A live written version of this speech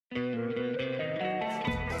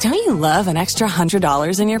Don't you love an extra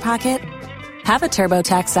 $100 in your pocket? Have a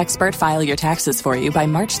TurboTax expert file your taxes for you by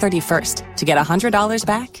March 31st to get $100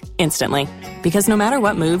 back instantly. Because no matter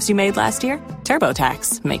what moves you made last year,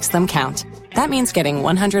 TurboTax makes them count. That means getting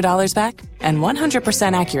 $100 back and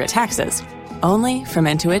 100% accurate taxes, only from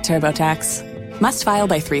Intuit TurboTax. Must file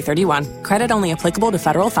by 3/31. Credit only applicable to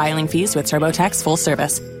federal filing fees with TurboTax full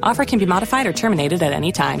service. Offer can be modified or terminated at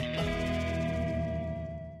any time.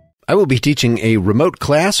 I will be teaching a remote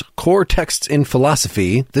class, Core Texts in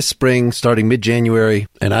Philosophy, this spring starting mid-January,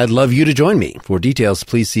 and I'd love you to join me. For details,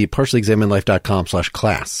 please see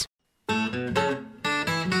partiallyexaminedlife.com/class.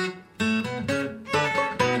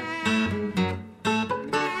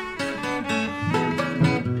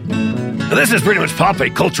 This is pretty much Pop a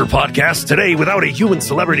Culture Podcast, today without a human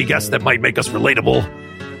celebrity guest that might make us relatable.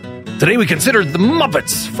 Today we considered the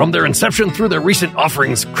Muppets, from their inception through their recent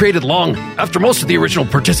offerings, created long after most of the original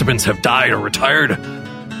participants have died or retired.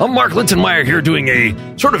 I'm Mark Lintonmeyer here doing a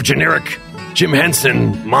sort of generic Jim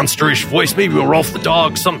Henson, monsterish voice, maybe a Rolf the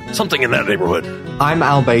Dog, something in that neighborhood. I'm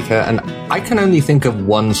Al Baker, and I can only think of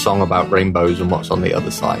one song about rainbows and what's on the other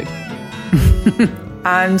side.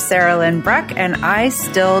 I'm Sarah Lynn Bruck, and I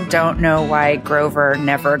still don't know why Grover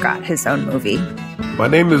never got his own movie. My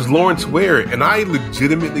name is Lawrence Ware, and I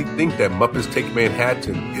legitimately think that Muppets Take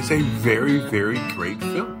Manhattan is a very, very great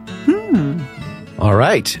film. All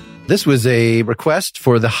right. This was a request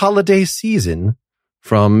for the holiday season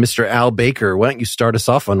from Mr. Al Baker. Why don't you start us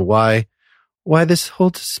off on why this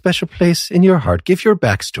holds a special place in your heart? Give your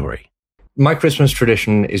backstory. My Christmas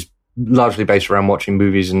tradition is largely based around watching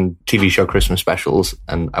movies and TV show Christmas specials,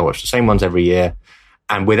 and I watch the same ones every year.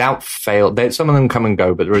 And without fail, some of them come and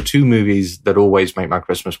go, but there are two movies that always make my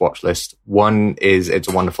Christmas watch list. One is It's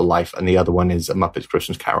a Wonderful Life, and the other one is A Muppet's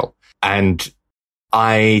Christmas Carol. And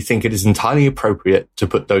I think it is entirely appropriate to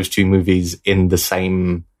put those two movies in the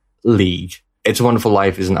same league. It's a Wonderful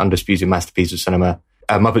Life is an undisputed masterpiece of cinema.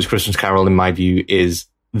 A Muppet's Christmas Carol, in my view, is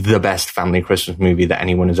the best family Christmas movie that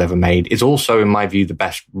anyone has ever made. It's also, in my view, the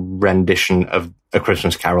best rendition of A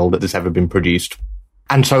Christmas Carol that has ever been produced.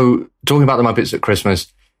 And so talking about the Muppets at Christmas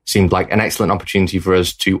seemed like an excellent opportunity for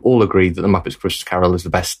us to all agree that the Muppets Christmas Carol is the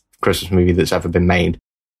best Christmas movie that's ever been made.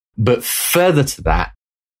 But further to that,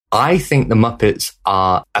 I think the Muppets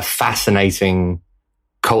are a fascinating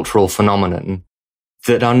cultural phenomenon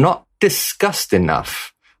that are not discussed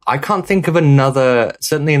enough. I can't think of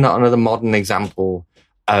certainly not another modern example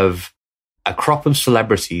of a crop of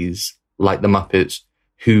celebrities like the Muppets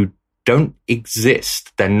who don't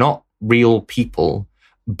exist. They're not real people,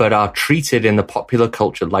 but are treated in the popular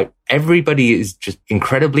culture like everybody is just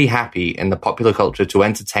incredibly happy in the popular culture to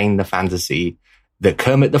entertain the fantasy that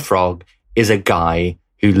Kermit the Frog is a guy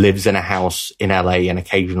who lives in a house in LA and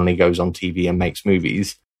occasionally goes on TV and makes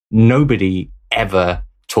movies. Nobody ever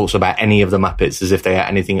talks about any of the Muppets as if they are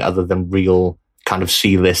anything other than real kind of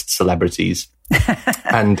C-list celebrities.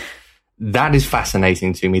 And that is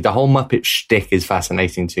fascinating to me. The whole Muppet shtick is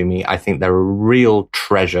fascinating to me. I think they're a real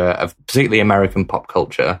treasure of particularly American pop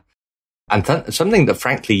culture, and something that,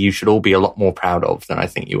 frankly, you should all be a lot more proud of than I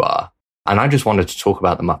think you are. And I just wanted to talk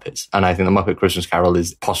about the Muppets, and I think the Muppet Christmas Carol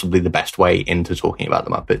is possibly the best way into talking about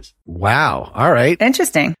the Muppets. Wow. All right.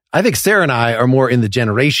 Interesting. I think Sarah and I are more in the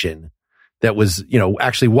generation that was,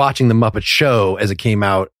 actually watching the Muppet Show as it came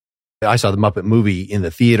out. I saw the Muppet movie in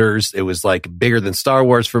the theaters. It was like bigger than Star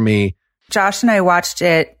Wars for me. Josh and I watched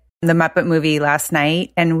the Muppet movie last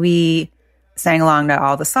night, and we sang along to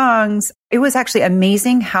all the songs. It was actually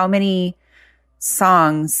amazing how many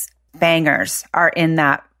songs, bangers, are in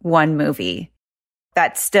that one movie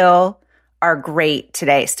that still are great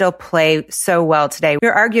today, still play so well today. We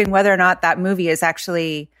were arguing whether or not that movie is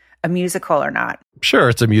actually a musical or not. Sure,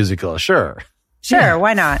 it's a musical. Sure, yeah.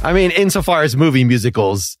 Why not? I mean, insofar as movie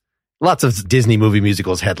musicals, lots of Disney movie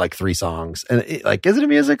musicals had like 3 songs. And is it a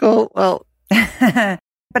musical? Well,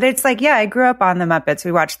 but it's like, yeah, I grew up on the Muppets.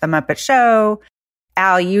 We watched the Muppet Show.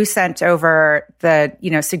 Al, you sent over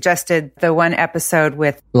suggested the one episode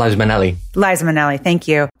with Liza Minnelli. Liza Minnelli, thank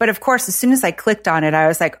you. But of course, as soon as I clicked on it, I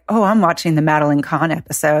was like, oh, I'm watching the Madeline Kahn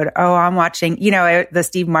episode. Oh, I'm watching, the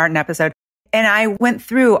Steve Martin episode. And I went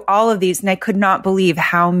through all of these, and I could not believe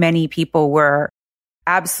how many people were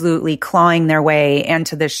absolutely clawing their way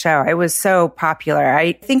into this show. It was so popular.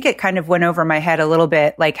 I think it kind of went over my head a little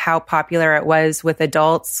bit, like how popular it was with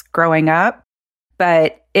adults growing up.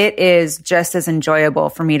 But it is just as enjoyable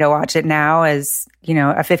for me to watch it now as, a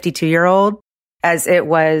 52-year-old as it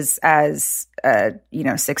was as a,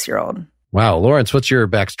 6-year-old. Wow. Lawrence, what's your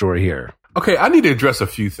backstory here? Okay, I need to address a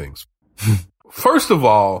few things. First of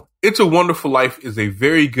all, It's a Wonderful Life is a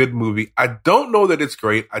very good movie. I don't know that it's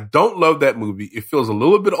great. I don't love that movie. It feels a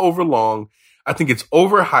little bit overlong. I think it's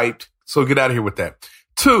overhyped. So get out of here with that.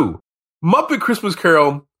 2, Muppet Christmas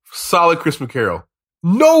Carol, solid Christmas Carol.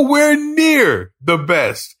 Nowhere near the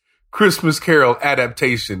best Christmas Carol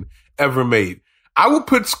adaptation ever made. I would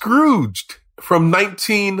put Scrooged from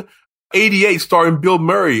 1988 starring Bill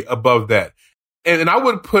Murray above that. And I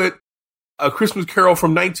would put A Christmas Carol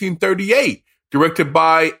from 1938 directed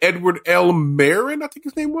by Edward L. Marin, I think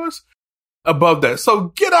his name was, above that.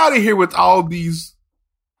 So get out of here with all these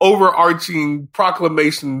overarching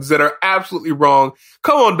proclamations that are absolutely wrong.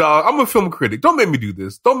 Come on, dog. I'm a film critic. Don't make me do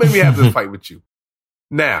this. Don't make me have this fight with you.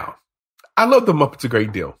 Now, I love the Muppets a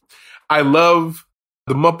great deal. I love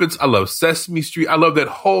the Muppets. I love Sesame Street. I love that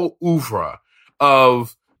whole oeuvre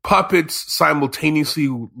of puppets simultaneously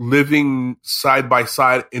living side by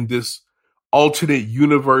side in this alternate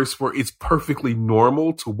universe where it's perfectly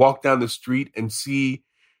normal to walk down the street and see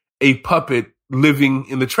a puppet living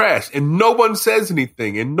in the trash and no one says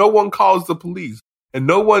anything and no one calls the police and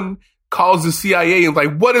no one calls the CIA and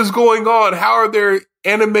like, what is going on? How are there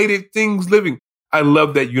animated things living? I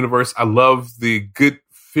love that universe. I love the good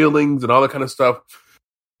feelings and all that kind of stuff.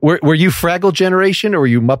 Were you Fraggle generation or were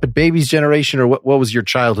you Muppet Babies generation or what was your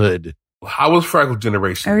childhood? I was Fraggle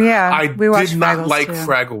generation. Oh, yeah. I did not like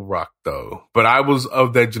Fraggle Rock, though, but I was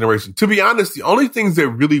of that generation. To be honest, the only things that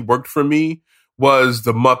really worked for me was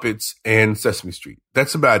the Muppets and Sesame Street.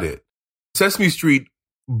 That's about it. Sesame Street,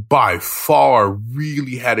 by far,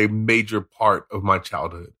 really had a major part of my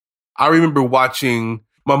childhood. I remember watching,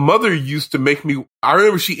 my mother used to make me, I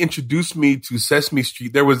remember she introduced me to Sesame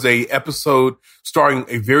Street. There was a episode starring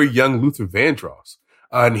a very young Luther Vandross,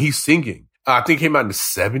 and he's singing. I think it came out in the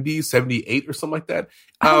 70s, 78 or something like that.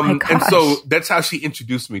 And so that's how she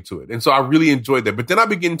introduced me to it. And so I really enjoyed that. But then I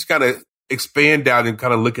began to kind of expand out and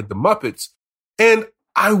kind of look at the Muppets. And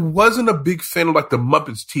I wasn't a big fan of like the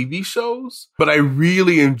Muppets TV shows, but I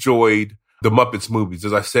really enjoyed the Muppets movies.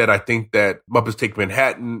 As I said, I think that Muppets Take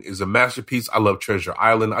Manhattan is a masterpiece. I love Treasure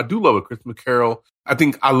Island. I do love A Christmas Carol. I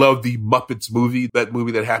think I love the Muppets movie, that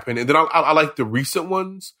movie that happened. And then I like the recent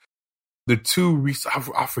ones. The two recent,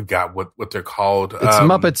 I forgot what they're called. It's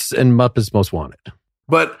Muppets and Muppets Most Wanted.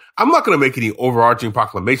 But I'm not going to make any overarching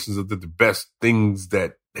proclamations of the best things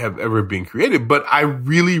that have ever been created. But I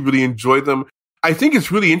really, really enjoy them. I think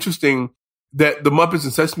it's really interesting that the Muppets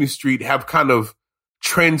and Sesame Street have kind of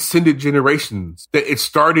transcended generations. That it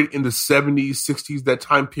started in the 70s, 60s, that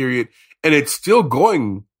time period, and it's still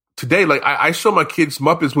going today. Like I show my kids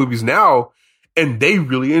Muppets movies now, and they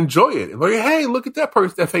really enjoy it. And like, hey, look at that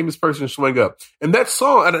person, that famous person showing up. And that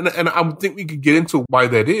song, and I think we could get into why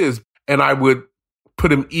that is. And I would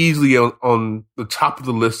put him easily on the top of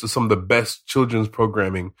the list of some of the best children's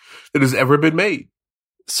programming that has ever been made.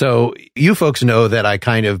 So you folks know that I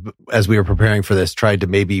kind of, as we were preparing for this, tried to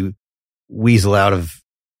maybe weasel out of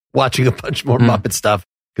watching a bunch more Muppet stuff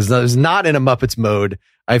because I was not in a Muppets mode.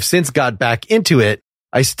 I've since got back into it.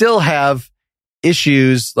 I still have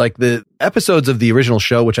issues like the episodes of the original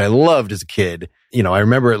show, which I loved as a kid. You know, I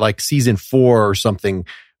remember like season 4 or something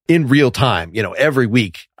in real time. You know, every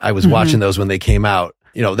week I was watching those when they came out.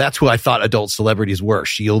 You know, that's who I thought adult celebrities were,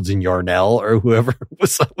 Shields and Yarnell or whoever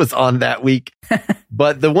was on that week.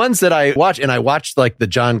 But the ones that I watched, and I watched like the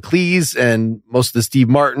John Cleese and most of the Steve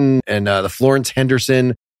Martin and the Florence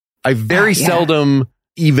Henderson. I very seldom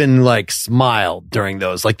even like smiled during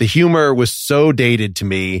those. Like the humor was so dated to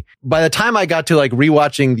me. By the time I got to like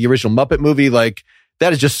rewatching the original Muppet movie, like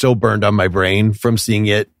that is just so burned on my brain from seeing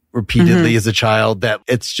it repeatedly as a child that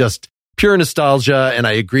it's just pure nostalgia. And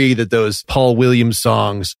I agree that those Paul Williams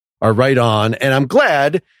songs are right on. And I'm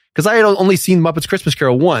glad because I had only seen Muppets Christmas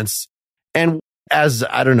Carol once. And as,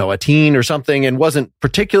 I don't know, a teen or something and wasn't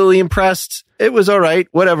particularly impressed. It was all right,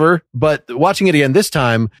 whatever. But watching it again this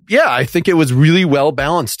time, yeah, I think it was really well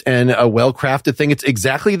balanced and a well crafted thing. It's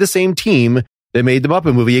exactly the same team that made the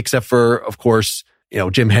Muppet movie, except for, of course, you know,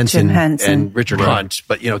 Jim Henson. And Richard Hunt,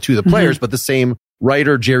 but, you know, two of the players, but the same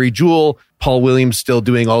writer, Jerry Jewell, Paul Williams still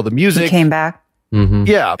doing all the music. He came back.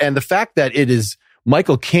 Yeah. And the fact that it is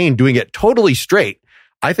Michael Caine doing it totally straight,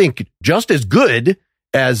 I think just as good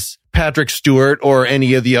as Patrick Stewart or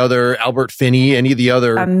any of the other, Albert Finney, any of the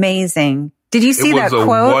other. Amazing. Did you see that quote? It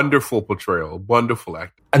was a wonderful portrayal, wonderful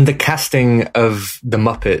acting. And the casting of the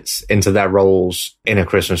Muppets into their roles in A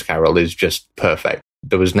Christmas Carol is just perfect.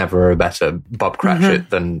 There was never a better Bob Cratchit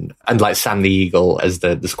than, and like Sam the Eagle as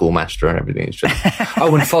the schoolmaster and everything. It's just,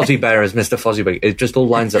 and Fozzie Bear as Mr. Fozzie Bear. It just all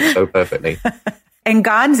lines up so perfectly. And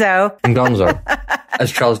Gonzo.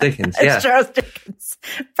 As Charles Dickens. As Charles Dickens.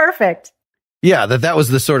 Perfect. Yeah, that was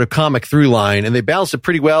the sort of comic through line, and they balanced it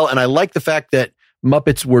pretty well. And I like the fact that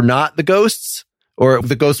Muppets were not the ghosts, or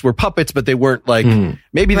the ghosts were puppets, but they weren't like,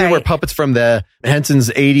 maybe they were puppets from the Henson's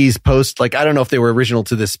 80s post. Like, I don't know if they were original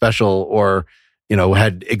to this special or,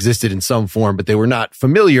 had existed in some form, but they were not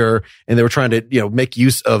familiar, and they were trying to, make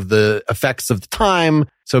use of the effects of the time.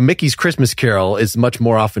 So Mickey's Christmas Carol is much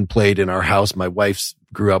more often played in our house. My wife's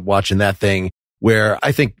grew up watching that thing, where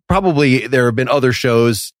I think probably there have been other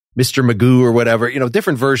shows, Mr. Magoo or whatever,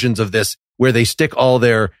 different versions of this where they stick all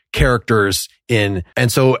their characters in.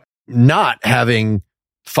 And so not having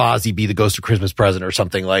Fozzie be the ghost of Christmas present or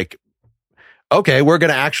something like, okay, we're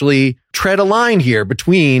going to actually tread a line here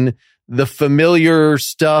between the familiar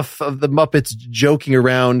stuff of the Muppets joking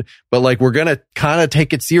around, but like we're going to kind of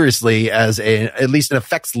take it seriously as at least an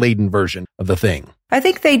effects laden version of the thing. I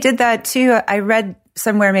think they did that too. I read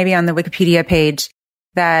somewhere maybe on the Wikipedia page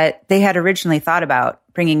that they had originally thought about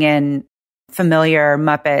bringing in familiar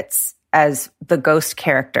Muppets as the ghost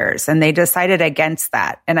characters, and they decided against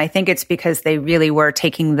that. And I think it's because they really were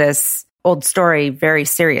taking this old story very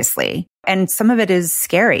seriously. And some of it is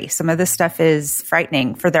scary. Some of this stuff is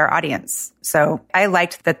frightening for their audience. So I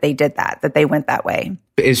liked that they did that they went that way.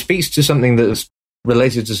 It speaks to something that's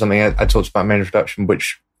related to something I talked about in my introduction,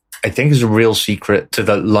 which I think is a real secret to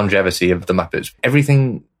the longevity of the Muppets.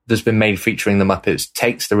 Everything that's been made featuring the Muppets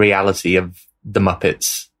takes the reality of the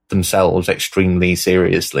Muppets themselves extremely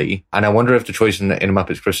seriously. And I wonder if the choice in a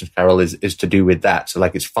Muppets Christmas Carol is to do with that. So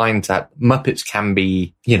like, it's fine that Muppets can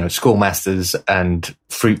be, schoolmasters and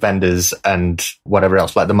fruit vendors and whatever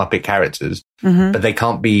else, like the Muppet characters, but they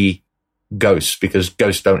can't be ghosts because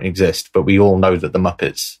ghosts don't exist. But we all know that the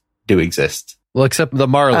Muppets do exist. Well, except the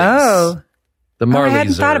Marleys. Oh, the Marleys. I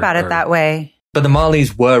hadn't thought about it that way. But the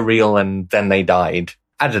Marleys were real and then they died.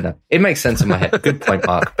 I don't know. It makes sense in my head. Good point,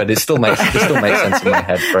 Mark. But it still makes sense in my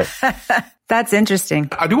head. Right? That's interesting.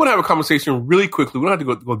 I do want to have a conversation really quickly. We don't have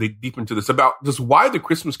to go deep into this about just why the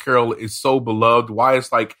Christmas Carol is so beloved, why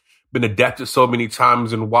it's like been adapted so many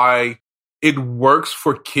times, and why it works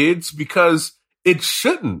for kids, because it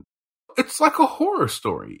shouldn't. It's like a horror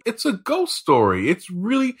story. It's a ghost story. It's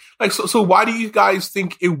really like, so why do you guys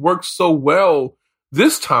think it works so well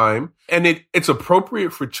this time? And it's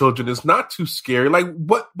appropriate for children. It's not too scary. Like,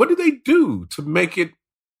 what do they do to make it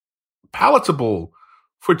palatable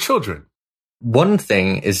for children? One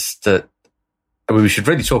thing is that we should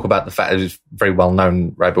really talk about the fact that it's very well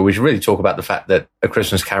known, right? But we should really talk about the fact that A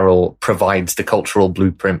Christmas Carol provides the cultural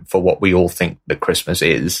blueprint for what we all think that Christmas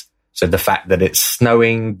is. So the fact that it's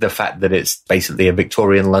snowing, the fact that it's basically a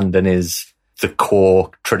Victorian London is the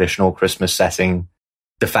core traditional Christmas setting.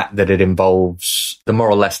 The fact that it involves the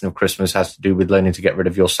moral lesson of Christmas has to do with learning to get rid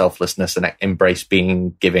of your selflessness and embrace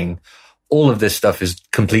being giving. All of this stuff is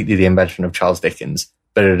completely the invention of Charles Dickens,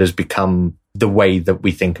 but it has become the way that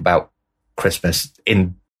we think about Christmas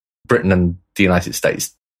in Britain and the United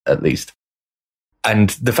States, at least.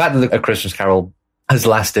 And the fact that A Christmas Carol has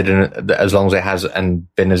lasted as long as it has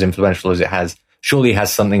and been as influential as it has surely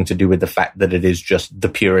has something to do with the fact that it is just the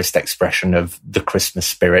purest expression of the Christmas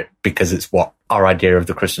spirit, because it's what our idea of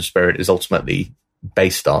the Christmas spirit is ultimately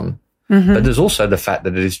based on. But there's also the fact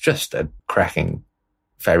that it is just a cracking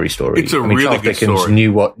fairy story. It's really Charles good Dickens story.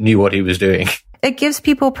 knew what he was doing. It gives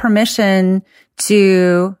people permission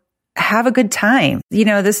to have a good time.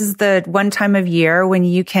 This is the one time of year when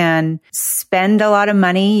you can spend a lot of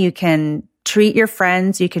money, you can treat your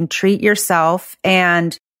friends, you can treat yourself,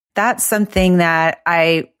 and that's something that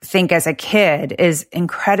I think as a kid is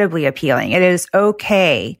incredibly appealing. It is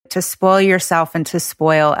okay to spoil yourself and to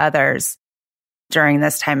spoil others during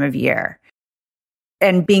this time of year.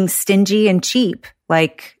 And being stingy and cheap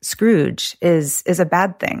like Scrooge is a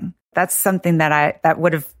bad thing. That's something that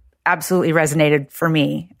would have absolutely resonated for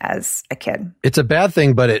me as a kid. It's a bad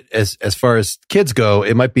thing, but as far as kids go,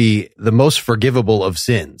 it might be the most forgivable of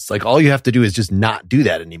sins. Like, all you have to do is just not do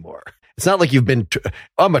that anymore. It's not like you've been,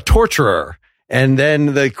 I'm a torturer, and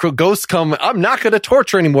then the ghosts come, I'm not going to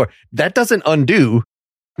torture anymore. That doesn't undo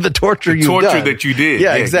the torture you've done. That you did.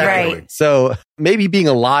 Yeah, exactly. Right. So maybe being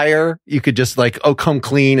a liar, you could just like, come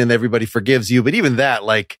clean and everybody forgives you. But even that,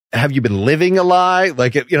 like, have you been living a lie?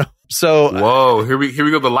 Like, so. Whoa, here we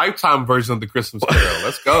go. The Lifetime version of the Christmas Carol.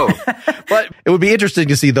 Let's go. But it would be interesting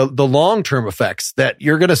to see the long-term effects that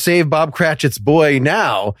you're going to save Bob Cratchit's boy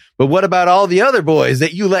now. But what about all the other boys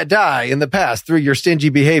that you let die in the past through your stingy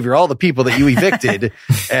behavior? All the people that you evicted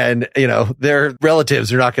and, their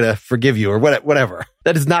relatives are not going to forgive you or whatever.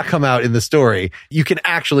 That does not come out in the story. You can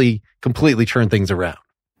actually completely turn things around.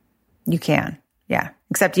 You can. Yeah.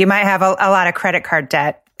 Except you might have a lot of credit card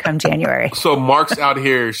debt come January. So Mark's out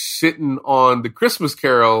here shitting on the Christmas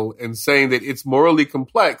Carol and saying that it's morally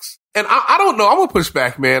complex. And I don't know. I'm going to push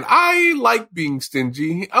back, man. I like being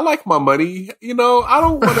stingy. I like my money. You know, I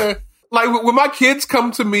don't want to, like, when my kids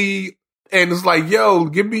come to me and it's like, yo,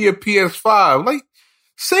 give me a PS5. Like,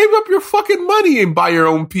 save up your fucking money and buy your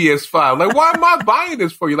own PS5. Like, why am I buying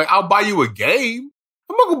this for you? Like, I'll buy you a game.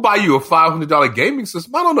 I'm not going to buy you a $500 gaming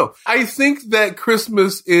system. I don't know. I think that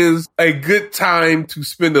Christmas is a good time to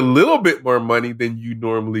spend a little bit more money than you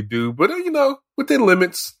normally do, but, you know, within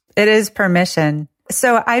limits. It is permission.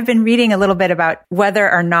 So I've been reading a little bit about whether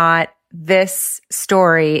or not this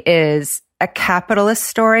story is a capitalist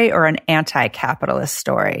story or an anti-capitalist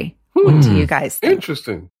story. What do you guys think?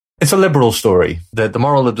 Interesting. It's a liberal story. The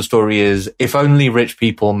moral of the story is if only rich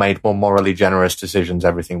people made more morally generous decisions,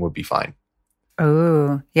 everything would be fine.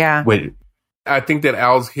 Oh, yeah. I think that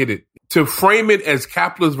Al's hit it. To frame it as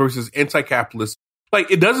capitalist versus anti-capitalist, like,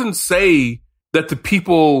 it doesn't say that the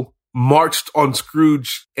people marched on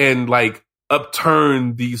Scrooge and, like,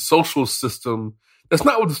 upturned the social system. That's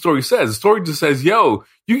not what the story says. The story just says, yo,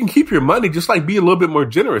 you can keep your money, just like be a little bit more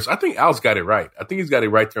generous. I think Al's got it right. I think he's got it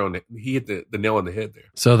right there he hit the nail on the head there.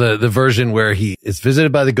 So the version where he is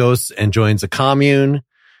visited by the ghosts and joins a commune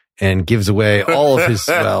and gives away all of his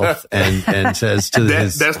wealth and says to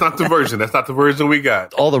that's not the version. That's not the version we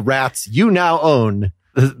got. All the rats, you now own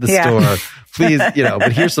the store. Please, you know,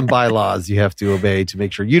 but here's some bylaws you have to obey to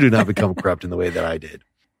make sure you do not become corrupt in the way that I did.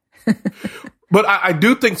 But I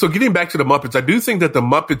do think, so getting back to the Muppets, I do think that the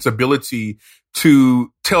Muppets' ability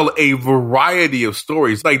to tell a variety of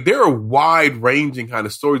stories, like, there are wide-ranging kind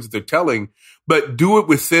of stories that they're telling, but do it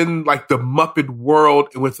within, like, the Muppet world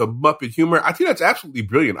and with a Muppet humor. I think that's absolutely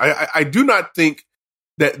brilliant. I do not think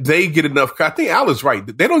that they get enough credit. I think Al is right.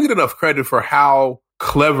 They don't get enough credit for how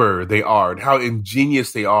clever they are and how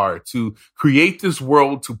ingenious they are to create this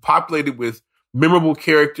world, to populate it with memorable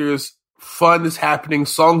characters. Fun is happening.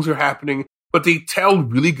 Songs are happening. But they tell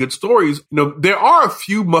really good stories. You know, there are a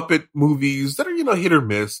few Muppet movies that are, you know, hit or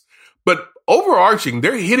miss, but overarching,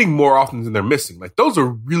 they're hitting more often than they're missing. Like, those are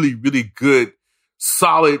really, really good,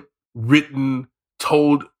 solid, written,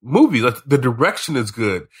 told movies. Like, the direction is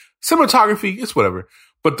good. Cinematography, it's whatever.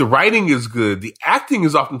 But the writing is good. The acting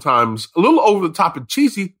is oftentimes a little over the top and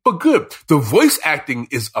cheesy, but good. The voice acting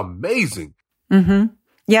is amazing. Mm-hmm.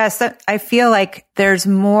 Yes, I feel like there's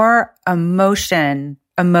more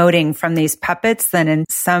emoting from these puppets than in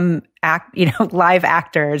some live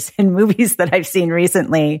actors in movies that I've seen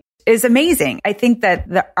recently is amazing. I think that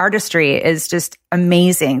the artistry is just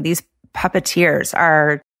amazing. These puppeteers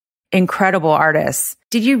are incredible artists.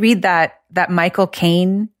 Did you read that Michael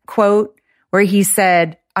Caine quote where he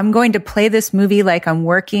said, "I'm going to play this movie like I'm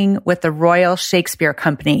working with the Royal Shakespeare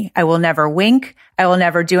Company. I will never wink. I will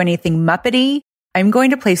never do anything Muppety. I'm going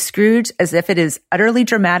to play Scrooge as if it is utterly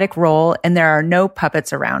dramatic role and there are no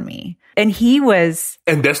puppets around me." And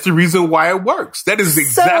and that's the reason why it works. That is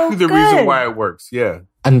exactly the reason why it works. Yeah.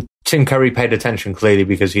 And Tim Curry paid attention clearly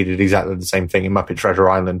because he did exactly the same thing in Muppet Treasure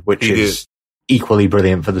Island, which is equally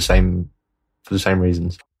brilliant for the same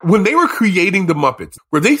reasons. When they were creating the Muppets,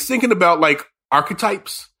 were they thinking about, like,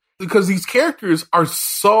 archetypes? Because these characters are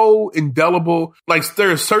so indelible. Like,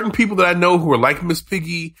 there are certain people that I know who are like Miss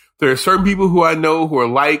Piggy. There are certain people who I know who are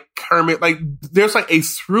like Kermit. Like, there's like a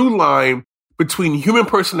through line between human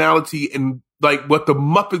personality and, like, what the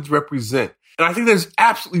Muppets represent. And I think that's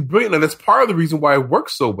absolutely brilliant. And that's part of the reason why it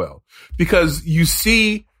works so well. Because you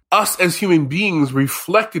see us as human beings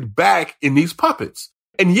reflected back in these puppets.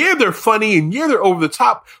 And yeah, they're funny and yeah, they're over the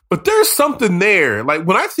top, but there's something there. Like,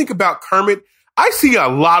 when I think about Kermit, I see a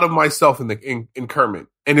lot of myself in Kermit.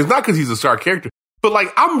 And it's not because he's a star character, but,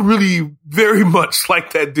 like, I'm really very much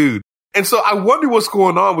like that dude. And so I wonder what's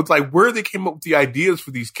going on with, like, where they came up with the ideas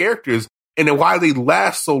for these characters and then why they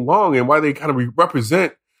last so long and why they kind of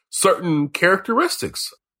represent certain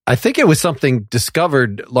characteristics. I think it was something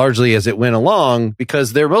discovered largely as it went along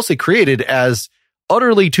because they're mostly created as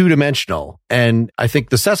utterly two-dimensional. And I think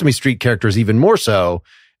the Sesame Street characters even more so.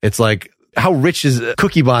 It's like, how rich is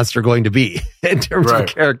Cookie Monster going to be in terms of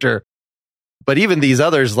character? But even these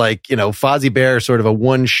others, like, you know, Fozzie Bear, sort of a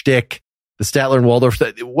one shtick, the Statler and Waldorf.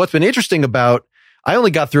 What's been interesting about, I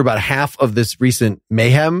only got through about half of this recent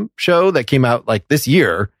Mayhem show that came out like this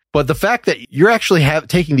year. But the fact that you're actually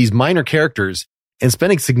taking these minor characters and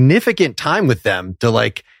spending significant time with them to,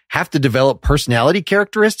 like, have to develop personality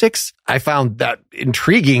characteristics, I found that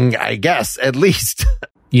intriguing, I guess, at least.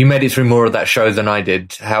 You made it through more of that show than I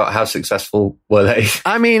did. How successful were they?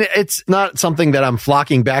 I mean, it's not something that I'm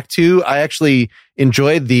flocking back to. I actually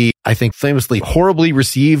enjoyed the, I think, famously horribly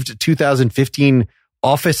received 2015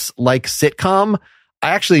 Office-like sitcom.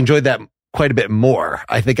 I actually enjoyed that quite a bit more.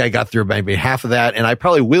 I think I got through maybe half of that, and I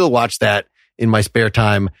probably will watch that in my spare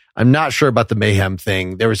time. I'm not sure about the Mayhem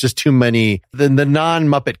thing. There was just too many, the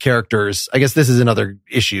non-Muppet characters. I guess this is another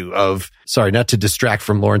issue of, sorry, not to distract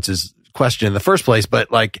from Lawrence's question in the first place,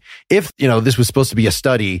 but like, if, this was supposed to be a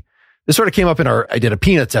study, this sort of came up in I did a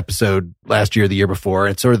Peanuts episode last year, the year before.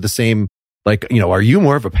 It's sort of the same, like, are you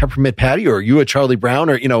more of a Peppermint Patty, or are you a Charlie Brown?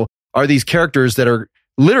 Or, are these characters that are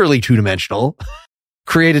literally two-dimensional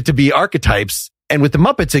created to be archetypes? And with the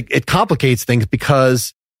Muppets, it complicates things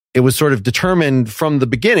because it was sort of determined from the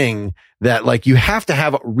beginning that, like, you have to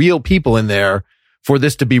have real people in there for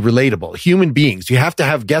this to be relatable. Human beings. You have to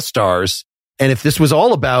have guest stars. And if this was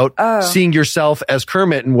all about seeing yourself as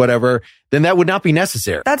Kermit and whatever, then that would not be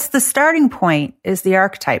necessary. That's the starting point, is the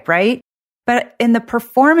archetype, right? But in the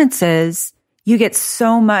performances, you get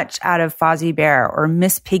so much out of Fozzie Bear or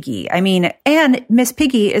Miss Piggy. I mean, and Miss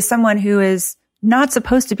Piggy is someone who is not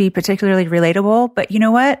supposed to be particularly relatable, but you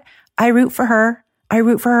know what? I root for her. I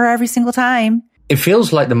root for her every single time. It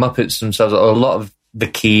feels like the Muppets themselves, or a lot of the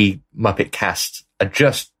key Muppet cast, are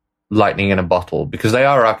just lightning in a bottle because they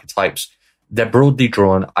are archetypes. They're broadly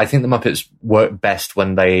drawn. I think the Muppets work best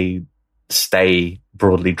when they stay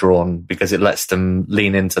broadly drawn because it lets them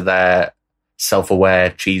lean into their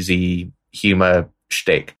self-aware, cheesy humor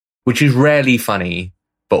shtick, which is rarely funny,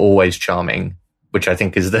 but always charming, which I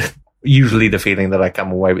think is usually the feeling that I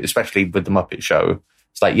come away with, especially with the Muppet Show.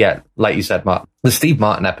 It's like, yeah, like you said, Mark, the Steve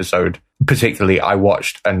Martin episode, particularly, I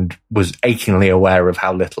watched and was achingly aware of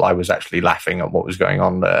how little I was actually laughing at what was going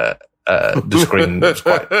on there. The screen was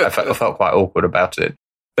I felt quite awkward about it.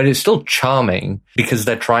 But it's still charming because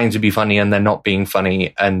they're trying to be funny and they're not being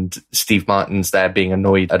funny, and Steve Martin's there being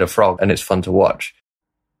annoyed at a frog, and it's fun to watch.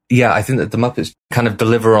 Yeah, I think that the Muppets kind of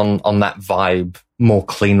deliver on that vibe more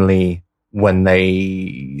cleanly when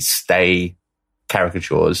they stay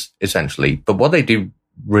caricatures, essentially. But what they do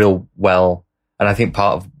real well, and I think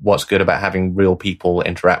part of what's good about having real people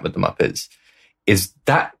interact with the Muppets, is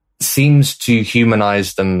that seems to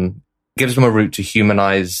humanize them, gives them a route to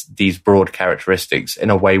humanize these broad characteristics in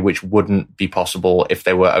a way which wouldn't be possible if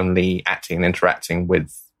they were only acting and interacting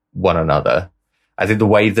with one another. I think the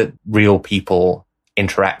way that real people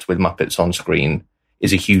interact with Muppets on screen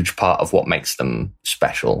is a huge part of what makes them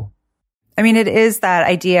special. I mean, it is that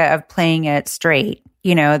idea of playing it straight,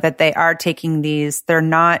 that they are taking these, they're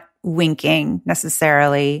not winking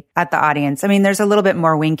necessarily at the audience. I mean, there's a little bit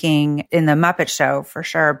more winking in the Muppet Show for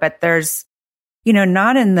sure, but there's,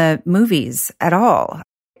 not in the movies at all.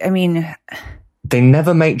 I mean, they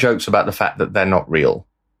never make jokes about the fact that they're not real.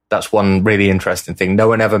 That's one really interesting thing. No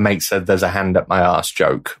one ever makes there's a hand up my arse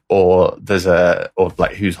joke, or or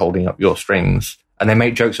like who's holding up your strings. And they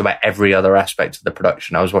make jokes about every other aspect of the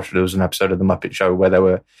production. I was watching, there was an episode of The Muppet Show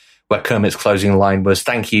where Kermit's closing line was,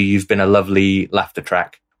 "Thank you, you've been a lovely laughter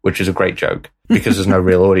track," which is a great joke because there's no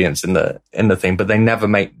real audience in the thing. But they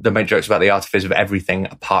make jokes about the artifice of everything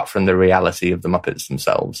apart from the reality of the Muppets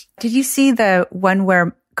themselves. Did you see the one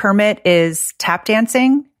where Kermit is tap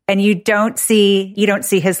dancing? And you don't see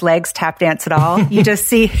his legs tap dance at all. You just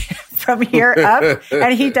see from here up,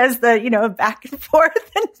 and he does the, back and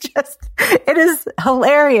forth, and it is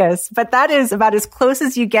hilarious. But that is about as close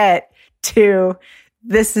as you get to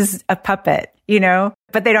this is a puppet,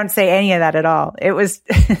 but they don't say any of that at all. It was,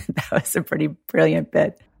 that was a pretty brilliant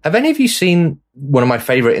bit. Have any of you seen one of my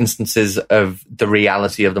favorite instances of the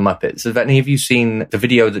reality of the Muppets? Have any of you seen the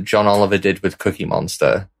video that John Oliver did with Cookie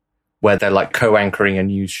Monster, where they're like co-anchoring a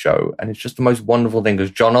news show? And it's just the most wonderful thing because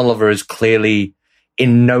John Oliver is clearly,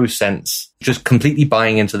 in no sense, just completely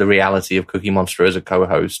buying into the reality of Cookie Monster as a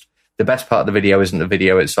co-host. The best part of the video isn't the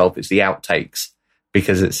video itself, it's the outtakes,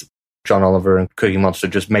 because it's John Oliver and Cookie Monster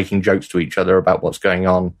just making jokes to each other about what's going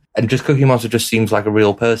on. And just Cookie Monster just seems like a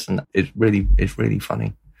real person. It's really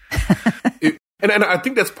funny. And I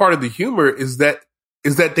think that's part of the humor is that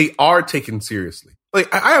they are taken seriously.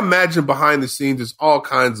 Like, I imagine behind the scenes, there's all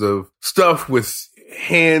kinds of stuff with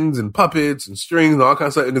hands and puppets and strings and all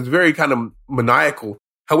kinds of stuff. And it's very kind of maniacal.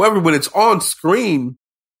 However, when it's on screen,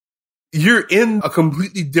 you're in a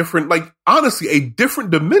completely different, like, honestly, a different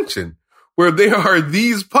dimension where there are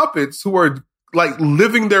these puppets who are like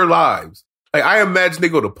living their lives. Like, I imagine they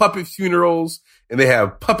go to puppet funerals and they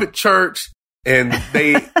have puppet church and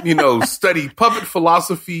they, study puppet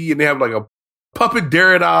philosophy, and they have like a puppet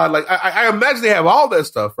Derrida. Like, I imagine they have all that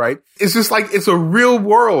stuff, right? It's just like, it's a real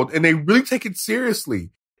world, and they really take it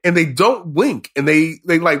seriously, and they don't wink, and they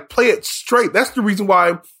like play it straight. That's the reason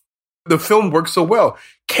why the film works so well.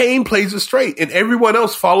 Kane plays it straight, and everyone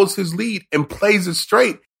else follows his lead and plays it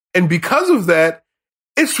straight. And because of that,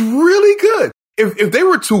 it's really good. if they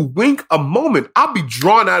were to wink a moment, I'll be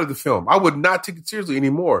drawn out of the film. I would not take it seriously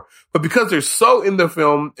anymore. But because they're so in the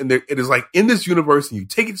film and it is like in this universe and you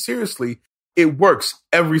take it seriously, it works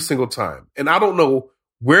every single time. And I don't know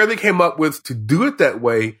where they came up with to do it that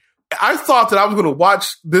way. I thought that I was going to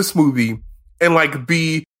watch this movie and like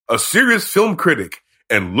be a serious film critic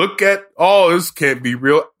and look at, oh, this can't be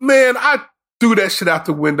real. Man, I threw that shit out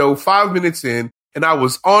the window 5 minutes in and I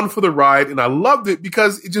was on for the ride and I loved it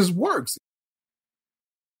because it just works.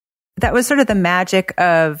 That was sort of the magic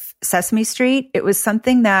of Sesame Street. It was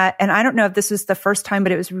something that, and I don't know if this was the first time,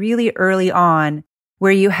 but it was really early on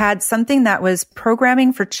where you had something that was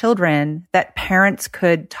programming for children that parents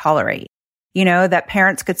could tolerate, you know, that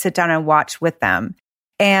parents could sit down and watch with them.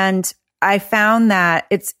 And I found that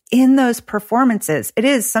it's in those performances. It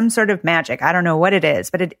is some sort of magic. I don't know what it is,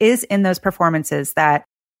 but it is in those performances that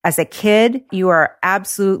as a kid, you are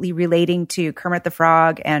absolutely relating to Kermit the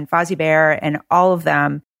Frog and Fozzie Bear and all of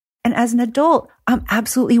them. And as an adult, I'm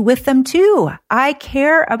absolutely with them too. I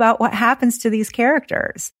care about what happens to these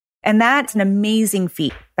characters. And that's an amazing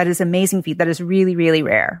feat. That is an amazing feat. That is really, really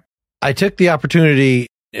rare. I took the opportunity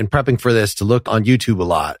in prepping for this to look on YouTube a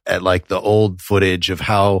lot at like the old footage of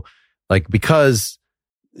how, like, because,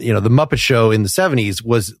 you know, the Muppet Show in the 70s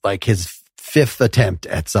was like his fifth attempt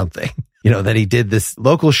at something, you know, that he did this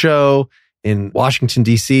local show in Washington,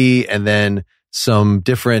 D.C., and then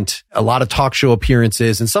a lot of talk show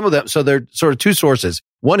appearances, and some of them. So they're sort of two sources.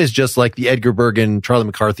 One is just like the Edgar Bergen, Charlie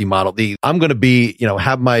McCarthy model. I'm going to be, you know,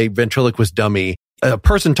 have my ventriloquist dummy, a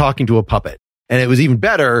person talking to a puppet. And it was even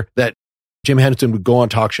better that Jim Henson would go on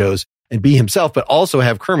talk shows and be himself, but also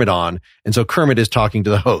have Kermit on. And so Kermit is talking to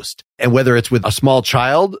the host. And whether it's with a small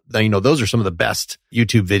child, you know, those are some of the best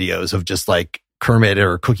YouTube videos of just like Kermit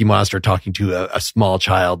or Cookie Monster talking to a small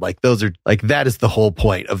child. Like those are like, that is the whole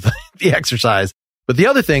point of the exercise. But the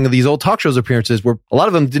other thing of these old talk shows appearances were a lot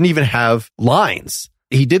of them didn't even have lines.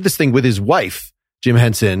 He did this thing with his wife, Jim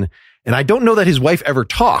Henson. And I don't know that his wife ever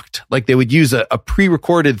talked. Like they would use a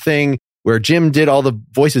pre-recorded thing where Jim did all the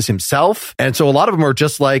voices himself. And so a lot of them are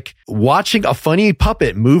just like watching a funny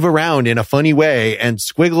puppet move around in a funny way and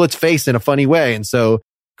squiggle its face in a funny way. And so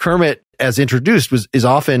Kermit, as introduced, is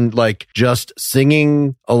often like just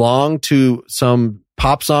singing along to some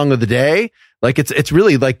pop song of the day. Like it's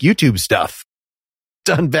really like YouTube stuff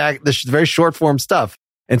done back, this very short form stuff.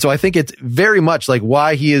 And so I think it's very much like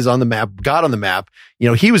why he is on the map, got on the map. You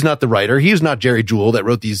know, he was not the writer. He was not Jerry Jewell that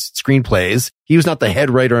wrote these screenplays. He was not the head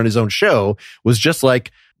writer on his own show. Was just like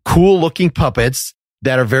cool looking puppets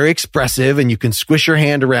that are very expressive and you can squish your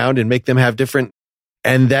hand around and make them have different,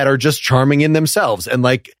 and that are just charming in themselves. And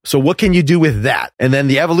like, so what can you do with that? And then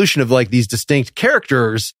the evolution of like these distinct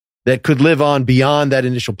characters that could live on beyond that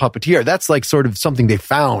initial puppeteer. That's like sort of something they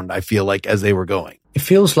found, I feel like, as they were going. It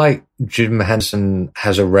feels like Jim Henson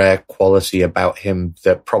has a rare quality about him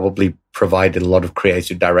that probably provided a lot of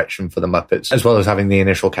creative direction for the Muppets, as well as having the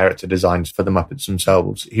initial character designs for the Muppets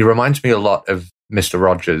themselves. He reminds me a lot of Mr.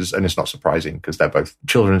 Rogers, and it's not surprising because they're both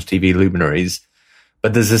children's TV luminaries.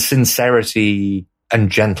 But there's a sincerity and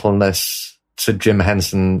gentleness to Jim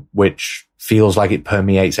Henson, which feels like it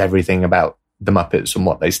permeates everything about the Muppets and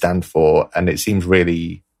what they stand for. And it seems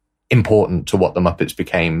really important to what the Muppets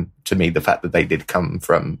became to me, the fact that they did come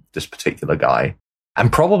from this particular guy.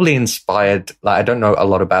 And probably inspired, like, I don't know a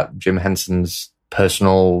lot about Jim Henson's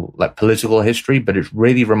personal, like, political history, but it's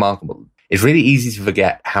really remarkable. It's really easy to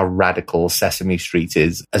forget how radical Sesame Street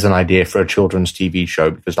is as an idea for a children's TV show,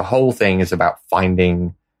 because the whole thing is about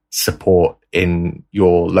finding support in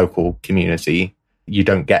your local community. You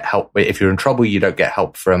don't get help. If you're in trouble, you don't get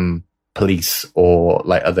help from police or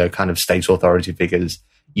like other kind of state authority figures.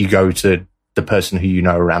 You go to the person who you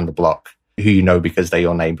know around the block, who you know because they're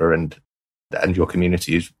your neighbor, and your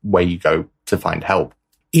community is where you go to find help.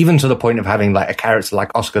 Even to the point of having like a character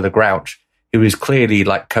like Oscar the Grouch, who is clearly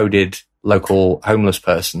like coded local homeless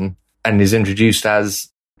person and is introduced as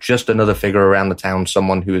just another figure around the town,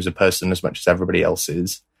 someone who is a person as much as everybody else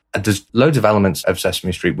is. And there's loads of elements of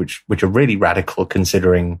Sesame Street which are really radical,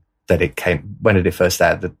 considering that it came, when did it first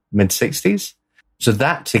air? The mid-60s? So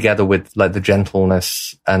that, together with like the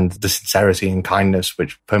gentleness and the sincerity and kindness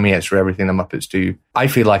which permeates through everything the Muppets do, I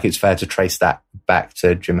feel like it's fair to trace that back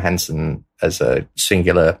to Jim Henson as a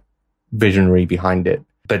singular visionary behind it.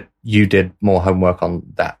 But you did more homework on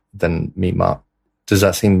that than me, Mark. Does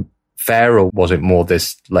that seem fair, or was it more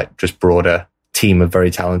this like just broader team of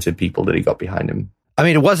very talented people that he got behind him? I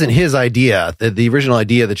mean, it wasn't his idea. The original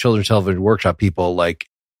idea, the Children's Television Workshop people, like,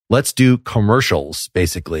 let's do commercials,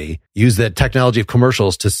 basically. Use the technology of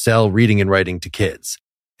commercials to sell reading and writing to kids.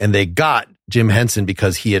 And they got Jim Henson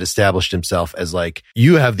because he had established himself as like,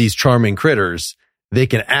 you have these charming critters. They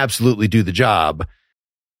can absolutely do the job.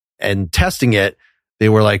 And testing it, they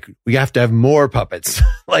were like, we have to have more puppets.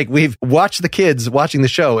 Like we've watched the kids watching the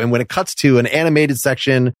show. And when it cuts to an animated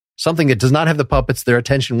section, something that does not have the puppets, their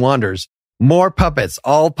attention wanders. More puppets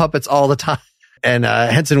all the time. And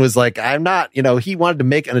Henson was like, I'm not, he wanted to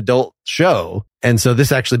make an adult show. And so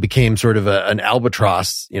this actually became sort of an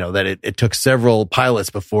albatross, that it took several pilots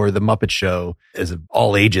before the Muppet Show as an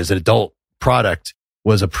all ages, an adult product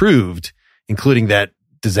was approved, including that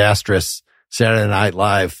disastrous Saturday Night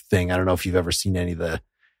Live thing. I don't know if you've ever seen any of the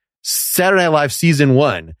Saturday Night Live season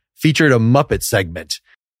 1 featured a Muppet segment.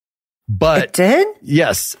 But it did?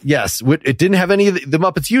 Yes. It didn't have any of the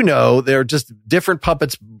Muppets, they're just different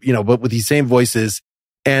puppets, but with these same voices.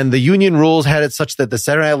 And the union rules had it such that the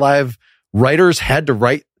Saturday Night Live writers had to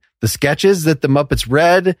write the sketches that the Muppets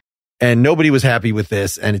read, and nobody was happy with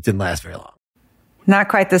this, and it didn't last very long. Not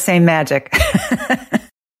quite the same magic.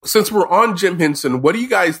 Since we're on Jim Henson, what do you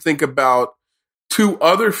guys think about 2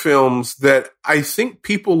 other films that I think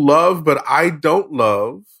people love, but I don't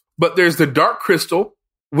love? But there's The Dark Crystal,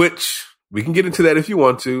 which we can get into that if you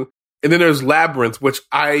want to. And then there's Labyrinth, which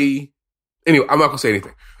anyway, I'm not going to say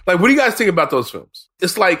anything. Like, what do you guys think about those films?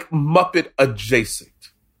 It's like Muppet adjacent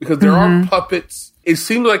because there are puppets. It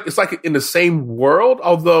seems like it's like in the same world,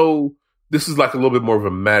 although this is like a little bit more of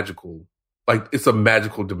a magical, like it's a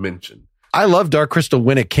magical dimension. I love Dark Crystal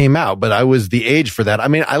when it came out, but I was the age for that. I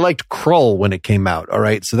mean, I liked Krull when it came out. All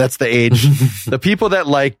right. So that's the age. The people that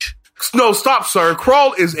liked. No, stop, sir.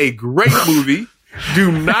 Krull is a great movie.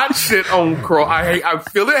 Do not shit on Krull. I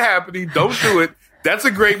feel it happening. Don't do it. That's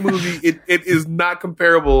a great movie. It is not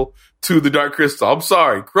comparable to The Dark Crystal. I'm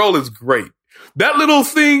sorry. Krull is great. That little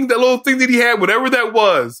thing that he had, whatever that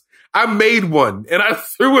was, I made one and I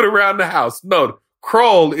threw it around the house. No,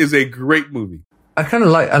 Krull is a great movie.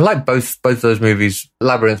 I like both those movies,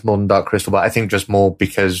 Labyrinth more than Dark Crystal, but I think just more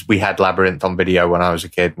because we had Labyrinth on video when I was a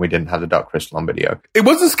kid and we didn't have the Dark Crystal on video. It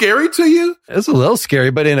wasn't scary to you? It was a little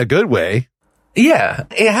scary, but in a good way. Yeah,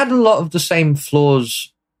 it had a lot of the same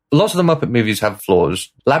flaws. Lots of the Muppet movies have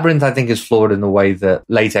flaws. Labyrinth, I think, is flawed in the way that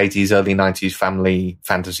late 80s, early 90s family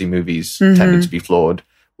fantasy movies tended to be flawed,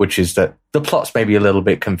 which is that the plot's maybe a little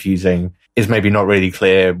bit confusing, is maybe not really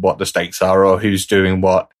clear what the stakes are or who's doing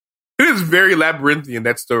what. It is very labyrinthian,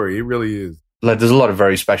 that story. It really is. Like, there's a lot of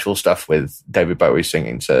very special stuff with David Bowie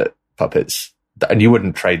singing to puppets, and you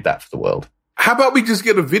wouldn't trade that for the world. How about we just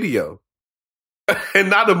get a video and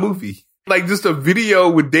not a movie? Like just a video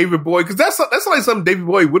with David Bowie, because that's like something David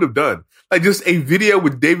Bowie would have done. Like just a video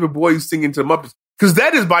with David Bowie singing to Muppets, because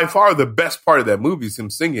that is by far the best part of that movie is him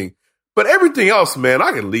singing. But everything else, man,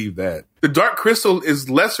 I can leave that. The Dark Crystal is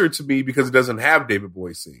lesser to me because it doesn't have David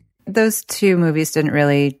Bowie sing. Those 2 movies didn't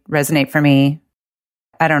really resonate for me.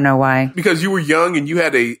 I don't know why. Because you were young and you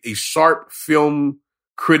had a sharp film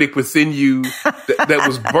critic within you that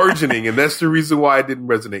was burgeoning, and that's the reason why it didn't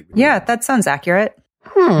resonate with you. Yeah, that sounds accurate.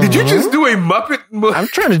 Did you just do a Muppet movie? I'm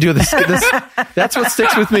trying to do this. That's what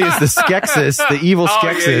sticks with me is the Skeksis, the evil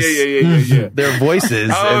Skeksis. Yeah. Their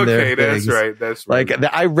voices. Oh, and their okay, that's things. right. That's right.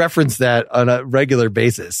 Like I reference that on a regular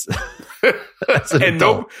basis. and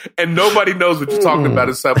nobody knows what you're talking about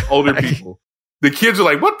except older people. The kids are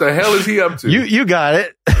like, "What the hell is he up to?" You got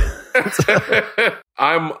it.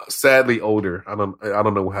 I'm sadly older. I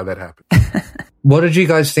don't know how that happened. What did you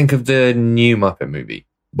guys think of the new Muppet movie?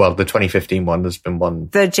 Well, the 2015 one. There's been one.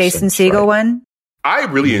 The Jason Segel one? I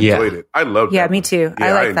really enjoyed it. I loved it. Yeah, me too. Yeah,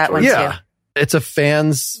 I like that one too. It's a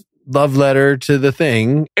fan's love letter to the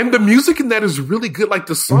thing. And the music in that is really good. Like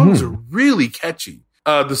the songs are really catchy.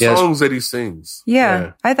 The songs that he sings.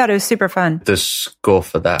 Yeah, I thought it was super fun. The score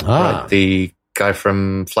for that, right? The guy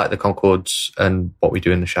from Flight of the Conchords and What We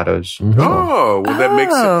Do in the Shadows. Oh,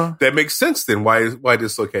 well, that makes sense then. Why it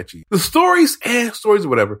is so catchy? The stories or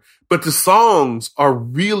whatever, but the songs are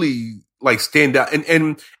really like stand out.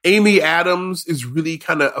 And Amy Adams is really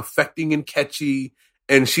kind of affecting and catchy,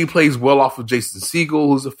 and she plays well off of Jason Segel,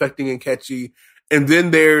 who's affecting and catchy. And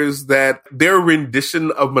then there's their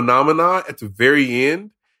rendition of Phenomena at the very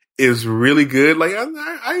end is really good. Like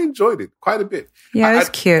I enjoyed it quite a bit. Yeah, it was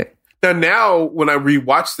cute. Now, when I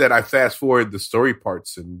rewatch that, I fast forward the story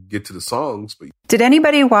parts and get to the songs. But did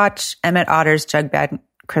anybody watch Emmett Otter's Jug Band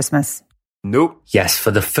Christmas? Nope. Yes, for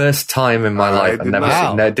the first time in my life,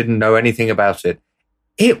 I didn't know anything about it.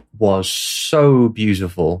 It was so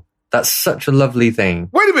beautiful. That's such a lovely thing.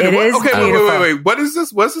 Wait a minute. It is beautiful. Wait. What is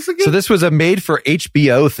this? What's this again? So this was a made for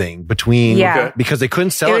HBO thing because they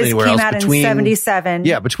couldn't sell it anywhere else. It came out in 77.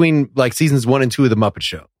 Yeah, between like seasons 1 and 2 of the Muppet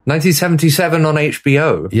Show. 1977 on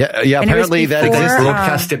HBO. Yeah. And Apparently that before, existed.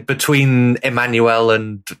 Broadcast it between Emmanuel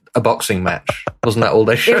and a boxing match. Wasn't that all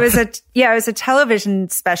they showed? It was a television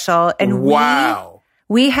special, and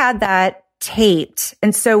we had that taped,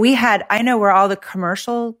 and so I know where all the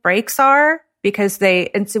commercial breaks are because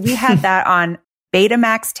so we had that on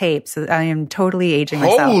Betamax tapes. So I am totally aging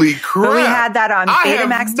myself. Holy crap! But we had that on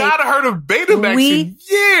Betamax tape. I have not heard of Betamax in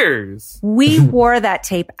years. We wore that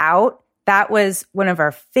tape out. That was one of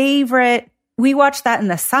our favorite. We watched that in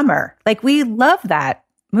the summer. Like, we loved that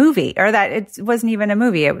movie, or that it wasn't even a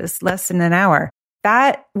movie. It was less than an hour.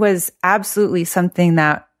 That was absolutely something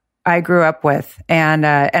that I grew up with, and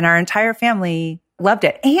our entire family loved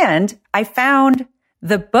it. And I found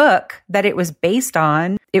the book that it was based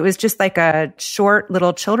on. It was just like a short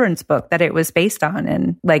little children's book that it was based on,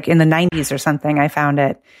 and like in the 90s or something. I found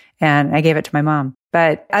it and I gave it to my mom.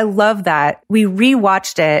 But I love that. We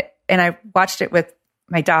rewatched it, and I watched it with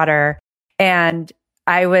my daughter, and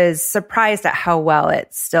I was surprised at how well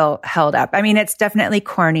it still held up. I mean, it's definitely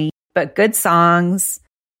corny, but good songs.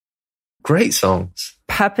 Great songs.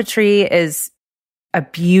 Puppetry is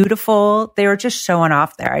they were just showing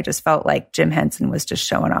off there. I just felt like Jim Henson was just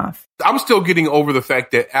showing off. I'm still getting over the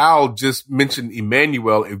fact that Al just mentioned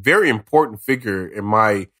Emmanuel, a very important figure in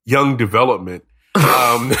my young development.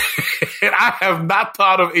 And I have not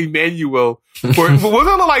thought of Emmanuel for, was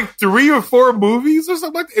it like 3 or 4 movies or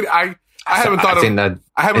something like that? I haven't thought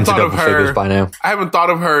of her by now. I haven't thought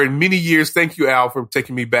of her in many years. Thank you, Al, for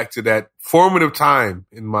taking me back to that formative time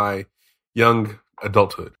in my young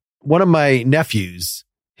adulthood. One of my nephews,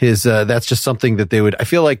 that's just something that they would, I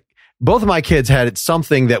feel like both of my kids had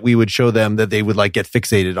something that we would show them that they would like get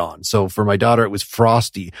fixated on. So for my daughter, it was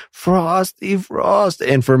Frosty.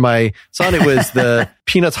 And for my son, it was the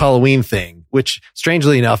Peanuts Halloween thing, which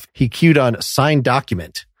strangely enough, he cued on signed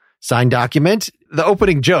document. Signed document. The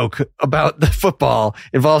opening joke about the football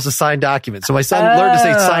involves a signed document. So my son learned to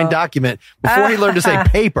say signed document before he learned to say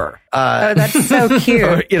paper. That's so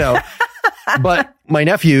cute. But my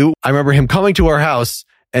nephew, I remember him coming to our house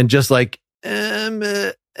and just like,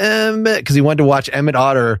 because he wanted to watch Emmett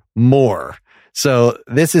Otter more. So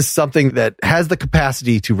this is something that has the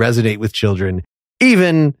capacity to resonate with children,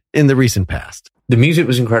 even in the recent past. The music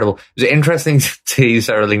was incredible. It was interesting to hear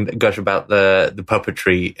Sarah Ling gush about the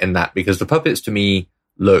puppetry in that, because the puppets to me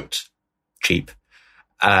looked cheap.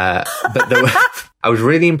 But I was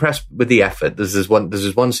really impressed with the effort. There's this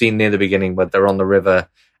one scene near the beginning where they're on the river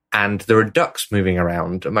and there are ducks moving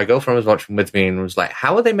around. And my girlfriend was watching with me and was like,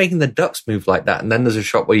 how are they making the ducks move like that? And then there's a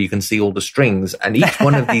shot where you can see all the strings, and each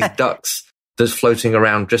one of these ducks that's floating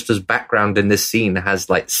around just as background in this scene has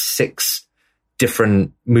like 6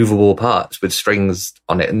 different movable parts with strings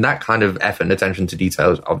on it. And that kind of effort and attention to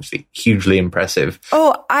detail is obviously hugely impressive.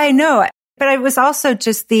 Oh, I know. But I was also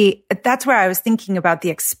that's where I was thinking about the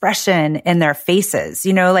expression in their faces,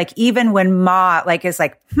 like even when Ma is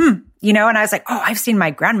like, and I was like, oh, I've seen my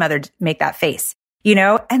grandmother make that face,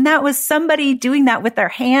 and that was somebody doing that with their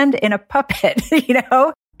hand in a puppet,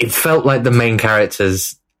 It felt like the main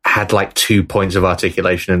characters had like 2 points of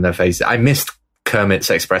articulation in their faces. I missed Kermit's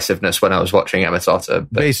expressiveness when I was watching Emmett Otter.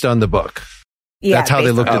 Based on the book. Yeah, that's how they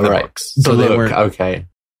looked in the books. So they weren't okay.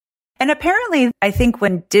 And apparently, I think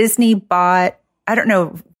when Disney bought, I don't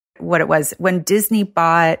know what it was, when Disney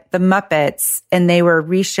bought the Muppets and they were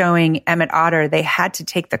re-showing Emmett Otter, they had to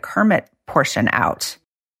take the Kermit portion out.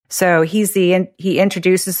 So he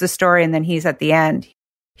introduces the story, and then he's at the end.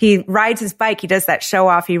 He rides his bike. He does that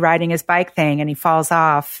show-offy riding his bike thing, and he falls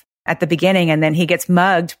off at the beginning, and then he gets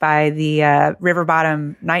mugged by the River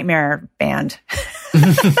Nightmare band.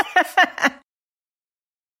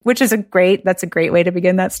 Which is that's a great way to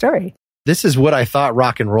begin that story. This is what I thought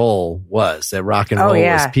rock and roll was. That rock and roll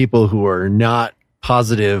was people who are not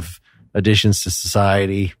positive additions to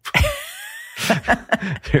society.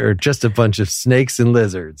 They're just a bunch of snakes and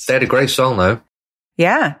lizards. They had a great song, though.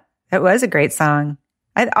 Yeah, it was a great song.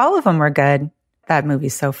 All of them were good. That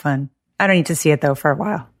movie's so fun. I don't need to see it, though, for a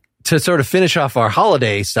while. To sort of finish off our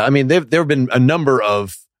holiday stuff, I mean, there have been a number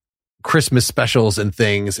of Christmas specials and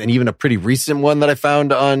things, and even a pretty recent one that I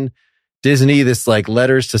found on Disney, this like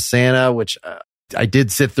Letters to Santa, which I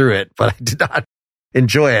did sit through it, but I did not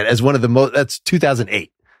enjoy it as one of the most. That's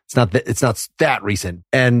 2008. It's not that recent.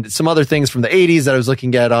 And some other things from the 80s that I was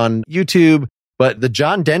looking at on YouTube, but the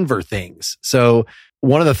John Denver things. So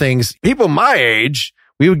one of the things, people my age,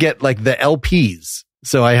 we would get like the LPs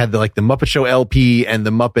So I had the Muppet Show LP and the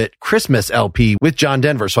Muppet Christmas LP with John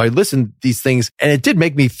Denver. So I listened to these things, and it did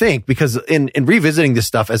make me think, because in revisiting this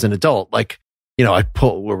stuff as an adult,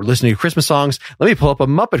 we're listening to Christmas songs. Let me pull up a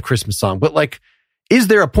Muppet Christmas song. But is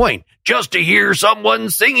there a point just to hear someone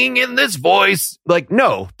singing in this voice?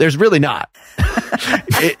 No, there's really not.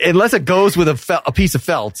 Unless it goes with a piece of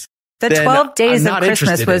felt. The 12 Days of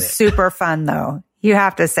Christmas was super fun, though. You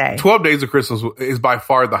have to say. 12 Days of Christmas is by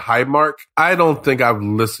far the high mark. I don't think I've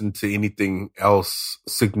listened to anything else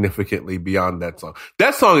significantly beyond that song.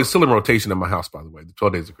 That song is still in rotation in my house, by the way, the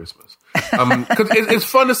 12 Days of Christmas. Because it's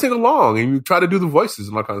fun to sing along, and you try to do the voices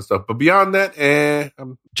and all kind of stuff. But beyond that,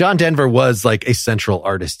 John Denver was a central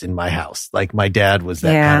artist in my house. My dad was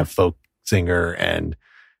that kind of folk singer, and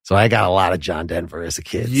so I got a lot of John Denver as a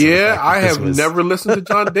kid. Yeah, I have never listened to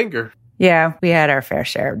John Denver. Yeah, we had our fair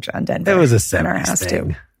share of John Denver. It was a in our house thing.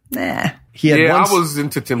 too. Nah. I was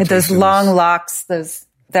into Temptations. Those long locks,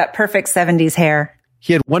 that perfect 70s hair.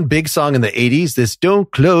 He had one big song in the 80s, this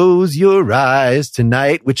 "Don't Close Your Eyes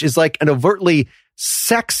Tonight," which is an overtly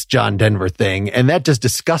sex John Denver thing. And that just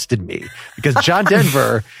disgusted me, because John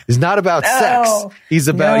Denver is not about sex. He's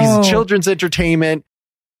he's children's entertainment.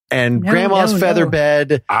 And grandma's feather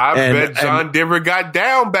bed. I bet John Denver got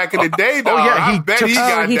down back in the day, though. Oh, yeah. I bet he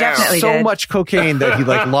got down. So much cocaine that he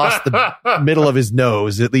lost the middle of his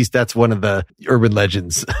nose. At least that's one of the urban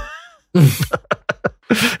legends.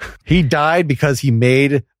 He died because he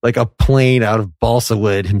made a plane out of balsa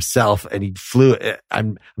wood himself, and he flew it.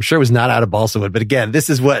 I'm sure it was not out of balsa wood, but again, this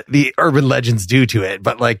is what the urban legends do to it.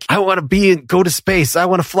 But I want to go to space. I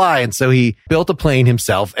want to fly. And so he built a plane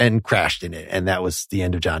himself and crashed in it. And that was the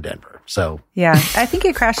end of John Denver. So yeah, I think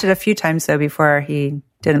he crashed it a few times though before he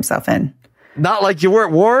did himself in. Not like you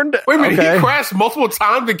weren't warned. Wait a minute, he crashed multiple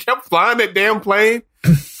times and kept flying that damn plane?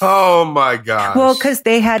 Oh my gosh. Well, because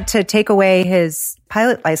they had to take away his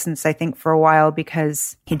pilot license, I think, for a while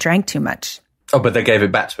because he drank too much. Oh, but they gave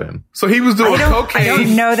it back to him. So he was doing cocaine. I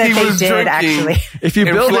don't know that they did, actually. If you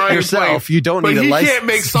build it yourself, you don't need a license. But he can't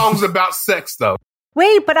make songs about sex, though.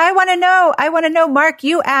 Wait, but I want to know, Mark,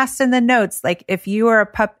 you asked in the notes, if you were a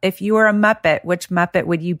Muppet, which Muppet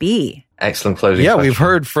would you be? Excellent closing. Yeah, question. we've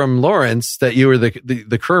heard from Lawrence that you were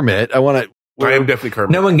the Kermit. I am definitely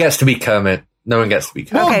Kermit. No one gets to be Kermit.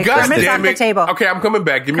 Okay, Kermit's off the table. Okay, I'm coming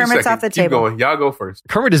back. Give me a second. Off the Keep table. going. Y'all go first.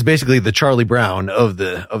 Kermit is basically the Charlie Brown of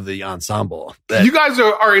the ensemble. You guys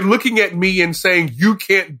are looking at me and saying you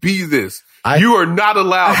can't be this. You are not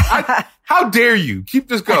allowed. How dare you? Keep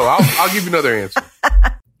this go. I'll give you another answer.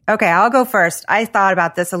 Okay, I'll go first. I thought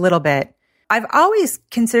about this a little bit. I've always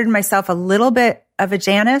considered myself a little bit of a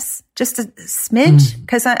Janice, just a smidge,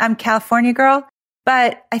 because I'm a California girl.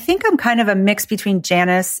 But I think I'm kind of a mix between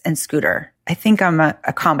Janice and Scooter. I think I'm a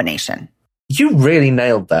combination. You really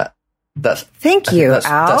nailed that. Thank you,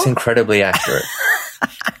 Al. That's incredibly accurate.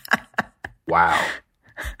 Wow.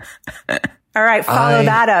 All right, follow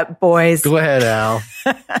that up, boys. Go ahead, Al.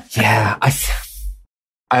 Yeah,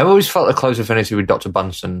 I always felt a close affinity with Dr.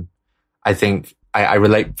 Bunsen. I think I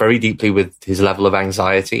relate very deeply with his level of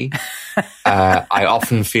anxiety. I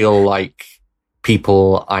often feel like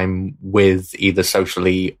people I'm with, either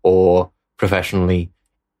socially or professionally,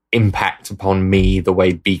 impact upon me the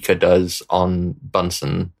way Beaker does on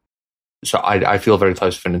Bunsen. So I feel very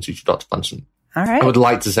close affinity to Dr. Bunsen. All right. I would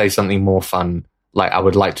like to say something more fun. I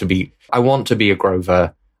want to be a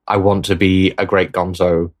Grover. I want to be a great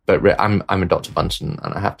Gonzo, but I'm a Dr. Bunsen,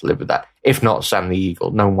 and I have to live with that. If not Sam the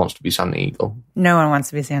Eagle. No one wants to be Sam the Eagle. No one wants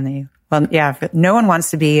to be Sam the Eagle. Well, yeah, no one wants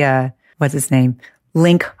to be, what's his name?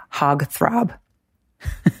 Link Hogthrob.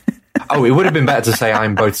 Oh, it would have been better to say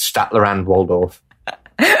I'm both Statler and Waldorf.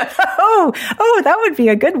 Oh, that would be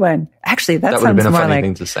a good one. Actually, that would have been a funny like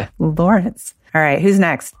thing to say. Lawrence. All right, who's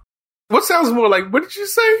next? What sounds more like? What did you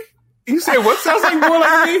say? You said what sounds like more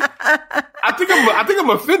like me? I think I'm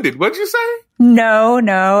offended. What'd you say? No.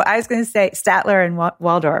 I was going to say Statler and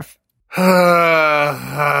Waldorf.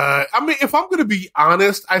 I mean, if I'm going to be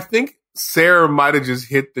honest, I think Sarah might have just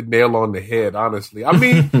hit the nail on the head. Honestly, I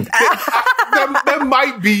mean, that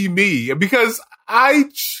might be me, because I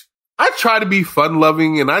try to be fun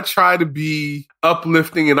loving and I try to be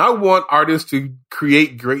uplifting, and I want artists to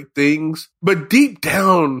create great things, but deep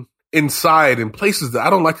down inside, in places that I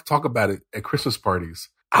don't like to talk about it at Christmas parties,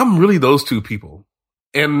 I'm really those two people.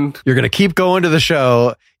 And you're going to keep going to the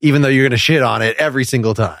show, even though you're going to shit on it every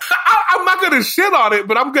single time. I'm not going to shit on it,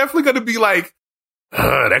 but I'm definitely going to be like,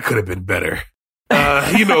 that could have been better.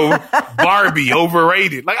 Barbie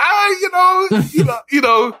overrated. Like,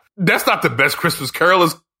 that's not the best Christmas Carol.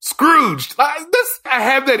 Is Scrooged. I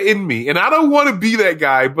have that in me, and I don't want to be that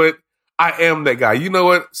guy, but I am that guy. You know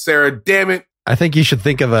what, Sarah? Damn it. I think you should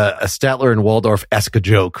think of a Statler and Waldorf-esque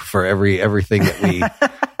joke for everything that we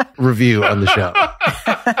review on the show.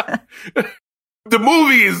 The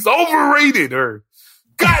movie is overrated, or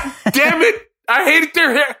God damn it, I hated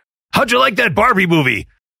their hair. How'd you like that Barbie movie?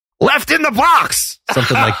 Left in the box.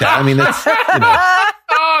 Something like that. I mean, it's, you know.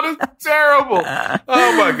 Oh, that's terrible.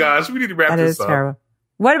 Oh my gosh, we need to wrap this up. Terrible.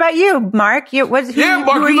 What about you, Mark? Mark, who you're are the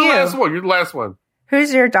you? last one. You're the last one.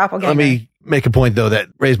 Who's your doppelganger? Let me make a point, though, that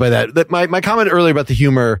raised by that my comment earlier about the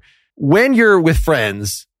humor, when you're with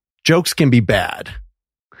friends, jokes can be bad.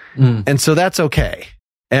 And so that's okay.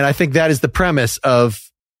 And I think that is the premise of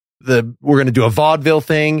we're going to do a vaudeville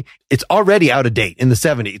thing. It's already out of date in the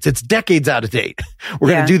 70s. It's decades out of date. We're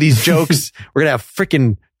going to do these jokes. We're going to have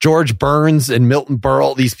freaking George Burns and Milton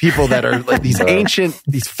Berle, these people that are like these ancient,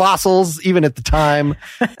 these fossils, even at the time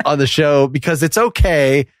on the show, because it's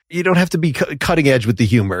okay. You don't have to be cutting edge with the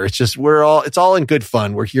humor. It's just, it's all in good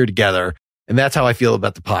fun. We're here together. And that's how I feel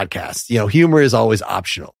about the podcast. You know, humor is always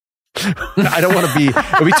optional. I don't want to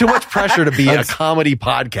it'd be too much pressure to be a comedy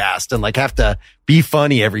podcast and like have to be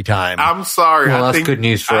funny every time. I'm sorry. Well, I that's good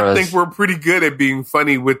news for us. I think we're pretty good at being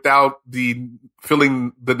funny without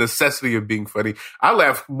feeling the necessity of being funny. I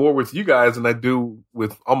laugh more with you guys than I do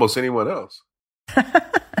with almost anyone else.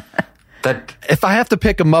 If I have to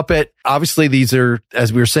pick a Muppet, obviously these are,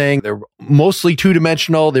 as we were saying, they're mostly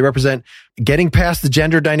two-dimensional. They represent getting past the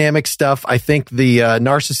gender dynamic stuff. I think the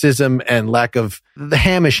narcissism and lack of the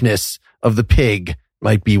hamishness of the pig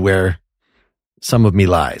might be where some of me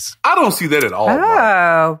lies. I don't see that at all.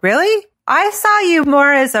 Oh, really? I saw you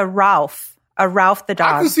more as a Ralph the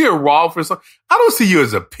dog. I can see a Ralph or something. I don't see you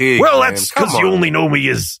as a pig. Well, man. that's because you only know me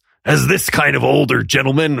as this kind of older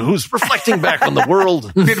gentleman who's reflecting back on the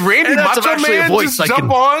world. Did Randy Macho actually Man a voice just I jump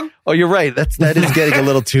can- on? Oh, you're right. That is getting a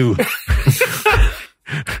little too.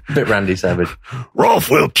 Bit Randy Savage.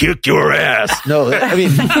 Rolf will kick your ass. No, I mean,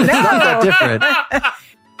 it's not that different.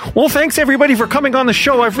 Well, thanks everybody for coming on the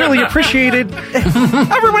show. I've really appreciated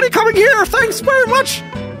everybody coming here. Thanks very much.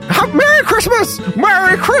 Merry Christmas!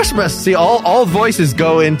 Merry Christmas! See, all voices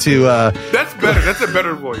go into. That's better. That's a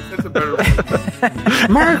better voice. That's a better voice.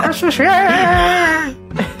 Merry Christmas! Yeah!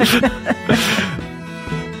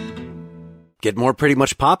 Get more Pretty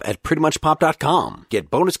Much Pop at prettymuchpop.com.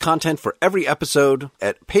 Get bonus content for every episode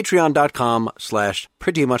at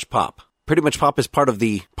patreon.com/prettymuchpop. Pretty Much Pop is part of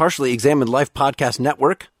the Partially Examined Life podcast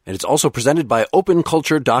network, and it's also presented by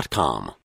openculture.com.